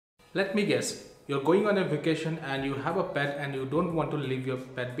Let me guess, you're going on a vacation and you have a pet and you don't want to leave your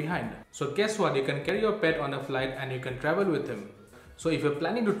pet behind. So guess what, you can carry your pet on a flight and you can travel with him. So if you're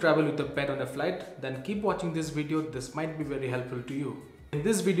planning to travel with a pet on a flight, then keep watching this video, this might be very helpful to you. In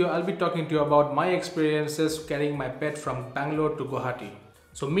this video, I'll be talking to you about my experiences carrying my pet from Bangalore to Guwahati.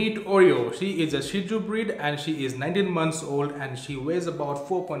 So meet Oreo. She is a Shih Tzu breed and she is 19 months old and she weighs about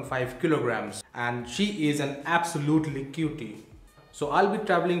 4.5 kilograms and she is an absolutely cutie. So I'll be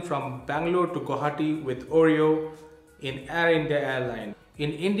traveling from Bangalore to Guwahati with Oreo in Air India airline.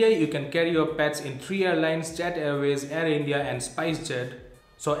 In India, you can carry your pets in 3 airlines: Jet Airways, Air India and SpiceJet.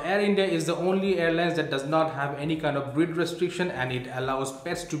 So Air India is the only airline that does not have any kind of breed restriction and it allows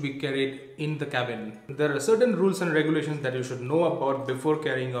pets to be carried in the cabin. There are certain rules and regulations that you should know about before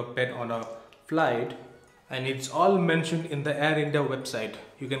carrying your pet on a flight, and it's all mentioned in the Air India website.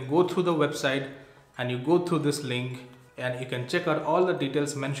 You can go through the website and you go through this link and you can check out all the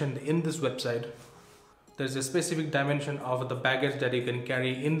details mentioned in this website. There's a specific dimension of the baggage that you can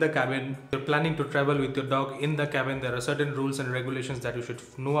carry in the cabin. If you're planning to travel with your dog in the cabin, there are certain rules and regulations that you should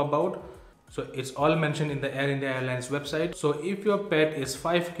know about. So it's all mentioned in the Air India Airlines website. So if your pet is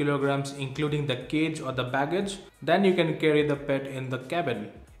 5 kilograms including the cage or the baggage, then you can carry the pet in the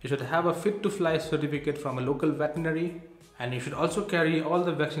cabin. You should have a fit to fly certificate from a local veterinary and you should also carry all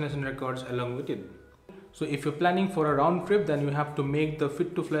the vaccination records along with it. So if you're planning for a round trip, then you have to make the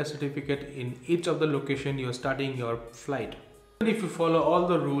fit to fly certificate in each of the location you're starting your flight. And if you follow all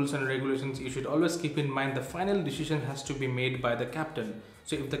the rules and regulations, you should always keep in mind the final decision has to be made by the captain.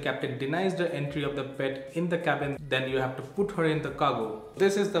 So if the captain denies the entry of the pet in the cabin, then you have to put her in the cargo.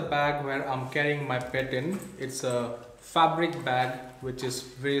 This is the bag where I'm carrying my pet in. It's a fabric bag which is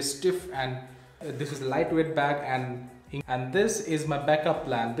very stiff, and this is a lightweight bag, and this is my backup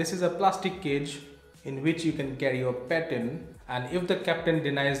plan. This is a plastic cage in which you can carry your pet in, and if the captain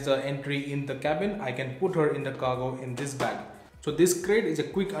denies the entry in the cabin, I can put her in the cargo in this bag. So this crate is a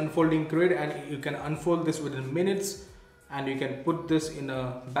quick unfolding crate and you can unfold this within minutes, and you can put this in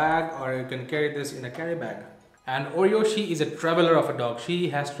a bag or you can carry this in a carry bag. And Oreo, she is a traveler of a dog. She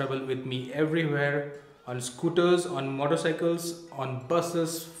has traveled with me everywhere, on scooters, on motorcycles, on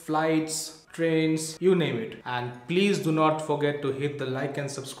buses, flights, trains, you name it. And please do not forget to hit the like and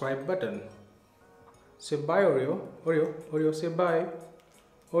subscribe button. Say bye, Oreo. Oreo, say bye.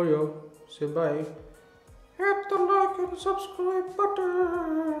 Oreo, say bye. Hit the like and subscribe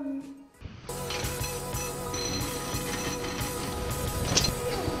button.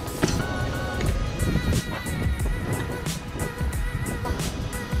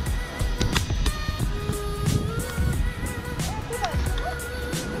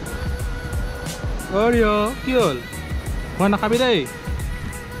 Oreo, fuel. Mana kami day?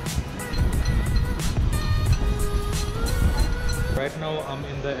 Right now I'm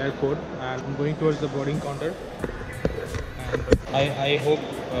in the airport and I'm going towards the boarding counter, and I hope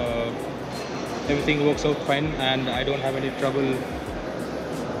everything works out fine and I don't have any trouble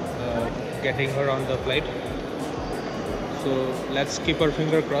getting her on the flight. So let's keep our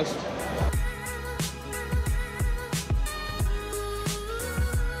finger crossed.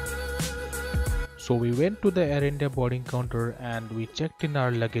 So we went to the Air India boarding counter and we checked in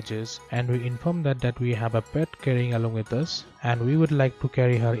our luggages and we informed that we have a pet carrying along with us and we would like to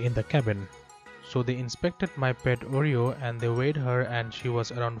carry her in the cabin. So they inspected my pet Oreo and they weighed her and she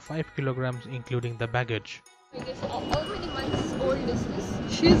was around 5 kilograms including the baggage. I guess how many months old is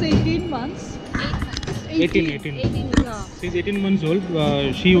this? She's 18 months. 18 months. Yeah. She's 18 months old.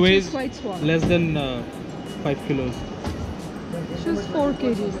 She weighs She's quite small. less than 5 kilos. She's 4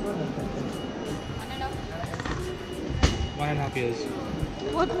 kgs. 1.5 years.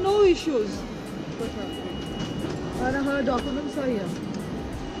 What? No issues with her. And her documents are here.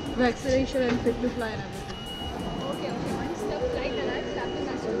 Vaccination and fit to fly and everything. Okay. Once the flight arrives, captain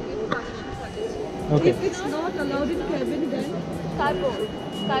has to give permission for this. Okay. If it's not allowed in cabin, then Cargo,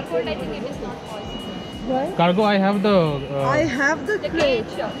 I think it is not possible. right? Cargo, I have the I have the The crate.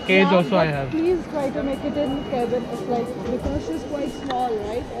 cage Yeah, also I but have. Please try to make it in cabin. It's like, because she's quite small,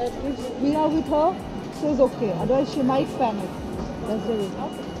 right? And if we are with her, she's okay. Otherwise, she might panic. That's the reason.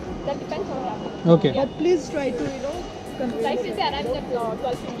 Okay. That depends on what. Okay. But please try to, convince Flight will her. be arriving at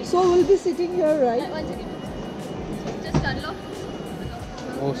 12:50. So we'll be sitting here, right? One second. Just unlock.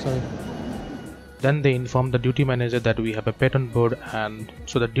 Oh, sorry. Then they informed the duty manager that we have a pet on board, and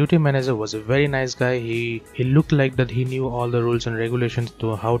so the duty manager was a very nice guy. He looked like that he knew all the rules and regulations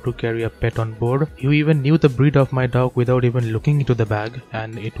to how to carry a pet on board. He even knew the breed of my dog without even looking into the bag,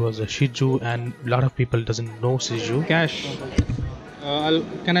 and it was a Shih Tzu, and a lot of people doesn't know Shih Tzu. Cash.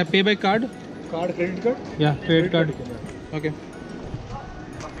 Can I pay by card? Credit card? Yeah, credit card. Okay.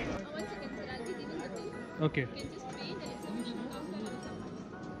 Okay. You can just wait, there is a mission after another some.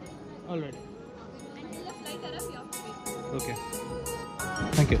 Alright. Until the flight arrives, you have to wait. Okay.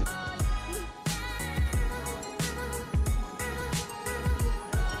 Thank you.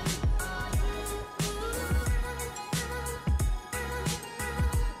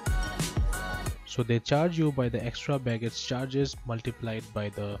 So they charge you by the extra baggage charges multiplied by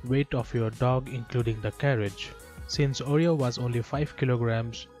the weight of your dog including the carriage. Since Oreo was only 5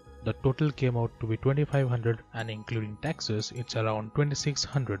 kilograms, the total came out to be 2500 and including taxes it's around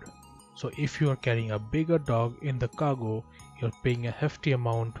 2600. So if you are carrying a bigger dog in the cargo, you're paying a hefty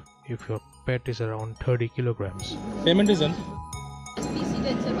amount if your pet is around 30 kilograms. Payment is done. Just be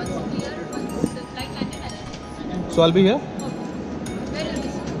seated, sir. Once clear, once the flight landed, and So I'll be here. where will we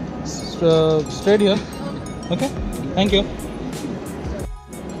sit? Straight here. Okay. Thank you.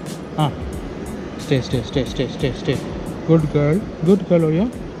 Stay. Good girl, Oreo.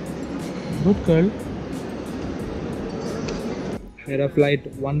 Good girl. मेरा flight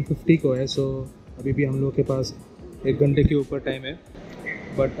 150 को है, सो अभी भी हम लोग के पास 1 घंटे के ऊपर टाइम है,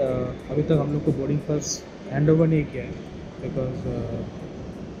 बट अभी तक हम लोग को बोर्डिंग पास हैंड ओवर नहीं किया है because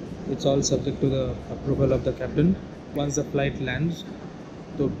it's all subject to the approval of the captain. Once the flight lands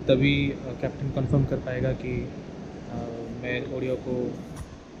तो तभी कैप्टन कंफर्म कर पाएगा कि मैं ओडियो को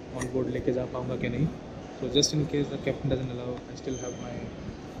ऑन बोर्ड लेके जा पाऊँगा कि नहीं. So just in case the captain doesn't allow, I still have my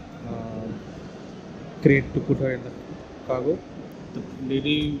crate to put her in the cargo. The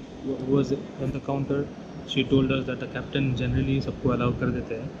lady who was on the counter, she told us that the captain generally सबको allow कर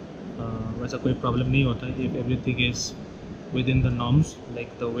देते हैं. वैसा कोई problem नहीं होता है if everything is within the norms,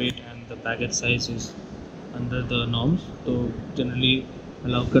 like the weight and the baggage size is under the norms, तो generally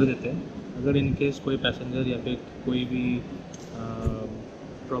allow कर देते हैं. अगर in case कोई passenger या फिर कोई भी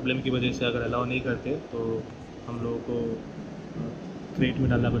प्रॉब्लम की वजह से अगर अलाउ नहीं करते तो हम लोगों को क्रेट में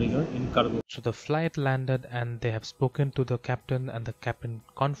डालना पड़ेगा इन cargo. So the flight landed and they have spoken to the captain and the captain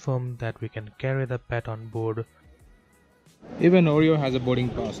confirmed that we can carry the pet on board. Even Oreo has a boarding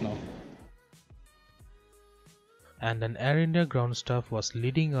pass now. And an Air India ground staff was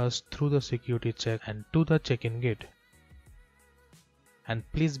leading us through the security check and to the check-in gate. And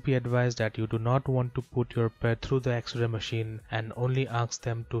please be advised that you do not want to put your pet through the X-ray machine and only ask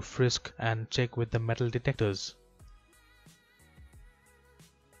them to frisk and check with the metal detectors.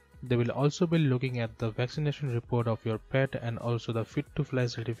 They will also be looking at the vaccination report of your pet and also the fit to fly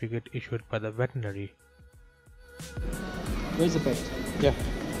certificate issued by the veterinary. Where's the pet? Yeah.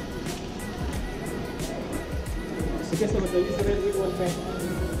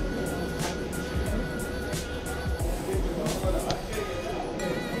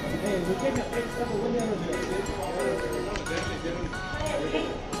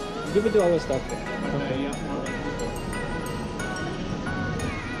 Give it to our staff. Okay.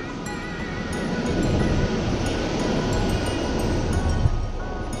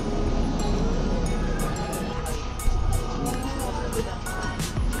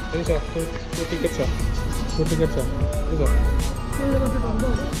 Hey sir, two tickets sir.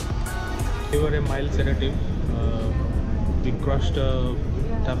 Here we were a mild sedative. We crushed a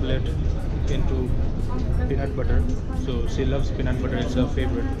tablet into peanut butter, so she loves peanut butter, it's her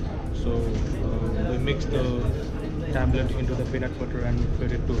favorite, so we mixed the tablet into the peanut butter and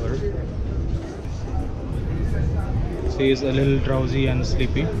fed it to her. She is a little drowsy and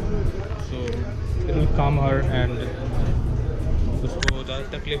sleepy, so it will calm her and उसको ज़्यादा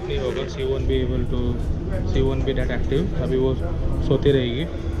तकलीफ नहीं होगा. she won't be that active. अभी वो सोती रहेगी.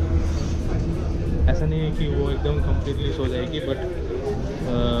 ऐसा नहीं है कि वो एकदम completely सो जाएगी, बट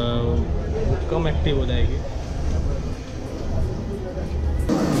कम एक्टिव हो जाएगी.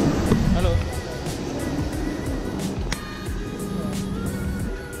 Hello.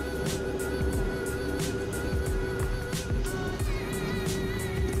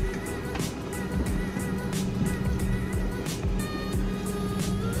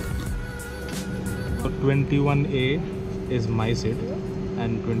 So 21A is my seat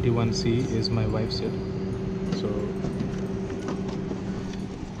and 21C is my wife's seat. So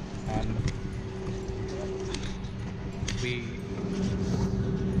and we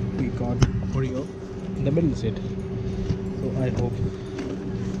got Oreo in the middle seat. So I hope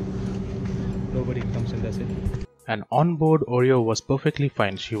nobody comes in the seat. And on board, Oreo was perfectly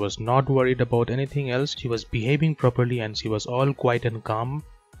fine. She was not worried about anything else. She was behaving properly and she was all quiet and calm.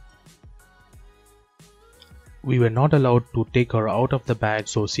 We were not allowed to take her out of the bag,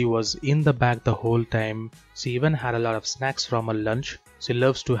 so she was in the bag the whole time. She even had a lot of snacks from her lunch. She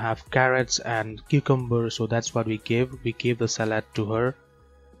loves to have carrots and cucumbers, so that's what we gave. We gave the salad to her.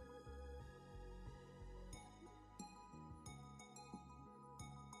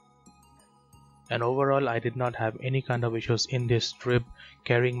 And overall, I did not have any kind of issues in this trip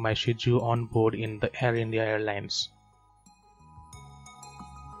carrying my Shih Tzu on board in the Air India Airlines.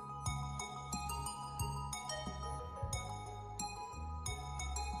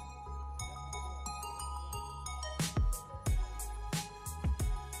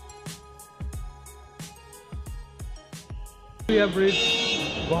 We have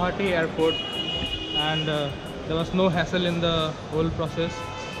reached Guwahati airport and there was no hassle in the whole process.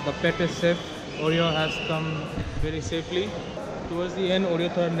 The pet is safe. Oreo has come very safely. Towards the end, Oreo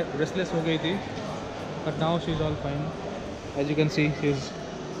thoda restless ho gayi thi, but now she's all fine. As you can see, she's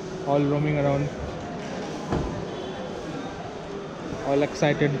all roaming around, all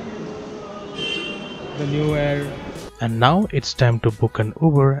excited. The new air. And now it's time to book an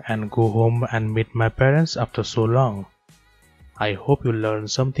Uber and go home and meet my parents after so long. I hope you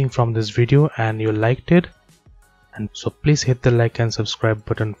learned something from this video and you liked it. And so please hit the like and subscribe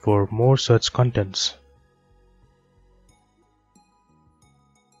button for more such contents.